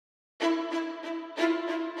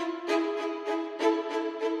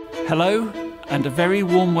Hello, and a very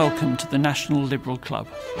warm welcome to the National Liberal Club.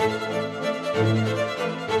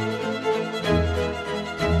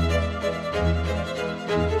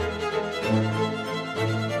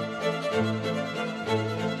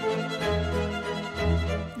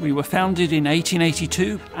 We were founded in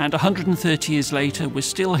 1882, and 130 years later we're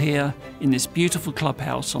still here in this beautiful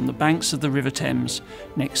clubhouse on the banks of the River Thames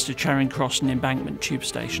next to Charing Cross and Embankment tube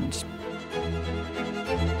stations.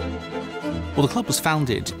 Well, the club was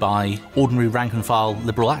founded by ordinary rank-and-file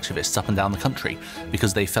liberal activists up and down the country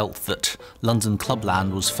because they felt that London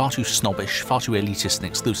clubland was far too snobbish, far too elitist and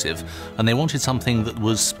exclusive, and they wanted something that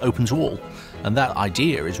was open to all. And that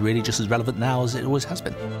idea is really just as relevant now as it always has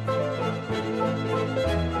been.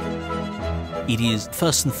 It is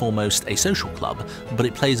first and foremost a social club, but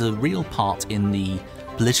it plays a real part in the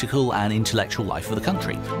political and intellectual life of the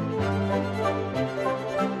country.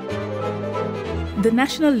 The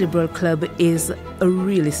National Liberal Club is a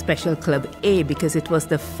really special club, A, because it was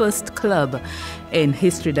the first club in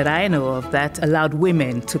history that I know of that allowed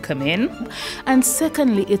women to come in. And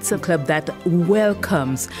secondly, it's a club that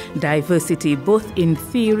welcomes diversity both in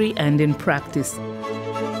theory and in practice.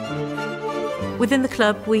 Within the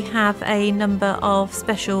club, we have a number of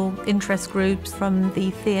special interest groups from the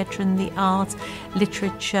theatre and the arts,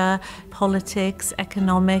 literature, politics,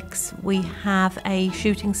 economics. We have a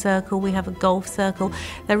shooting circle, we have a golf circle.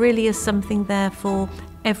 There really is something there for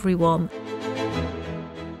everyone.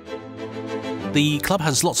 The club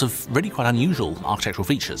has lots of really quite unusual architectural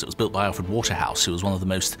features. It was built by Alfred Waterhouse, who was one of the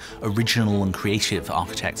most original and creative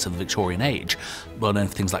architects of the Victorian age. Well known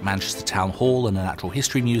for things like Manchester Town Hall and a Natural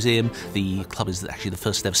History Museum. The club is actually the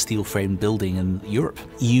first ever steel-framed building in Europe.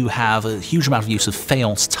 You have a huge amount of use of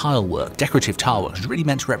faience tile work, decorative tile work, which is really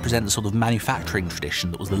meant to represent the sort of manufacturing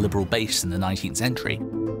tradition that was the liberal base in the 19th century.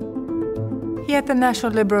 Here at the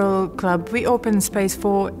National Liberal Club, we open space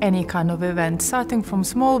for any kind of event, starting from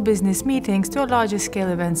small business meetings to larger scale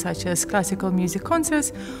events such as classical music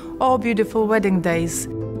concerts or beautiful wedding days.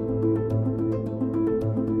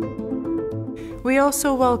 We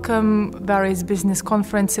also welcome various business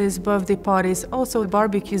conferences, birthday parties, also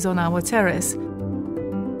barbecues on our terrace.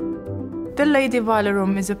 The Lady Violet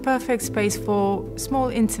Room is a perfect space for small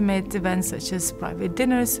intimate events such as private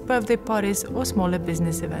dinners, birthday parties or smaller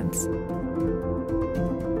business events.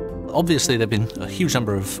 Obviously, there have been a huge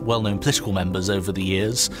number of well-known political members over the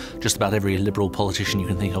years, just about every liberal politician you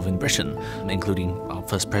can think of in Britain, including our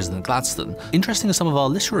first President Gladstone. Interesting are some of our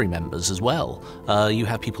literary members as well. You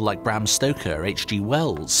have people like Bram Stoker, H.G.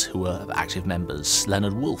 Wells, who are active members,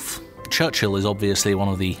 Leonard Woolf. Churchill is obviously one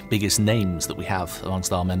of the biggest names that we have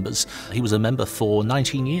amongst our members. He was a member for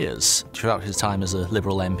 19 years throughout his time as a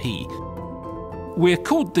Liberal MP. We're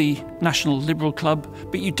called the National Liberal Club,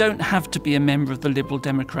 but you don't have to be a member of the Liberal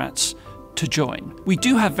Democrats to join. We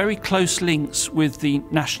do have very close links with the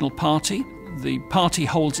National Party. The party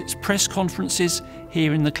holds its press conferences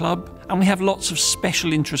here in the club, and we have lots of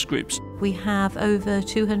special interest groups. We have over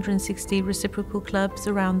 260 reciprocal clubs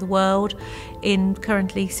around the world in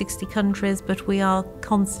currently 60 countries, but we are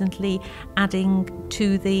constantly adding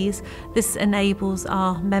to these. This enables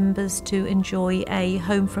our members to enjoy a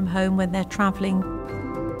home from home when they're travelling.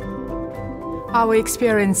 Our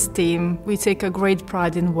experienced team, we take a great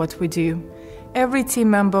pride in what we do. Every team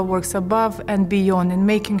member works above and beyond in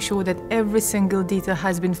making sure that every single detail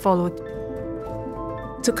has been followed.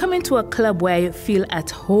 To come into a club where I feel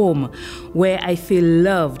at home, where I feel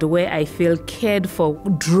loved, where I feel cared for,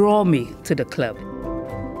 draw me to the club.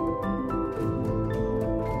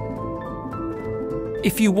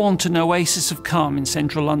 If you want an oasis of calm in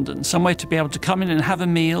central London, somewhere to be able to come in and have a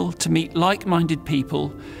meal, to meet like-minded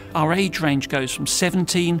people, our age range goes from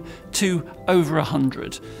 17 to over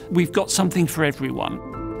 100. We've got something for everyone.